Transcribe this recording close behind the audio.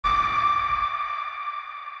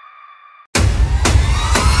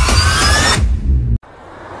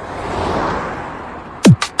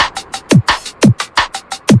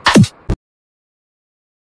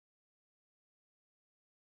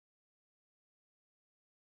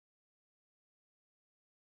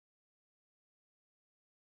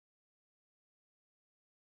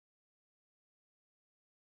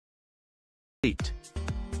leaked.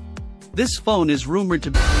 This phone is rumored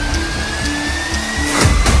to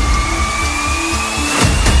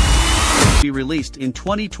be released in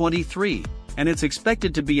 2023, and it's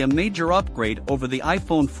expected to be a major upgrade over the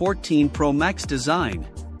iPhone 14 Pro Max design.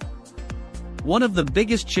 One of the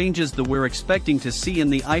biggest changes that we're expecting to see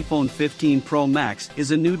in the iPhone 15 Pro Max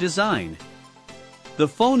is a new design. The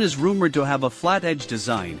phone is rumored to have a flat-edge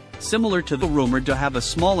design, similar to the rumored to have a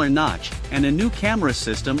smaller notch, and a new camera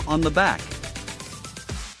system on the back.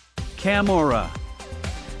 Camera.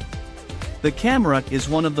 The camera is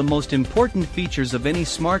one of the most important features of any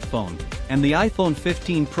smartphone, and the iPhone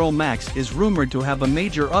 15 Pro Max is rumored to have a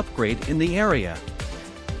major upgrade in the area.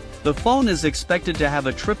 The phone is expected to have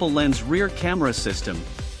a triple-lens rear camera system,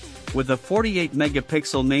 with a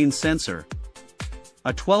 48-megapixel main sensor,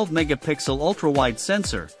 a 12-megapixel ultra-wide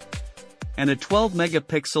sensor, and a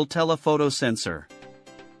 12-megapixel telephoto sensor.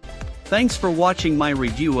 Thanks for watching my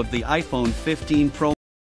review of the iPhone 15 Pro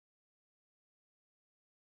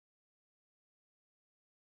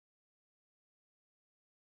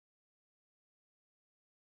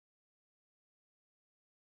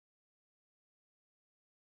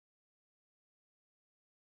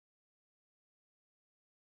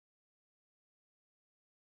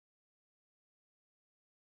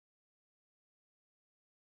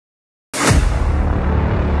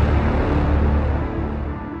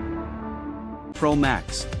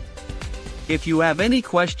Max. If you have any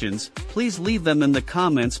questions, please leave them in the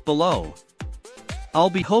comments below.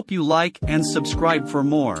 Hope you like and subscribe for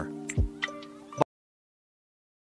more.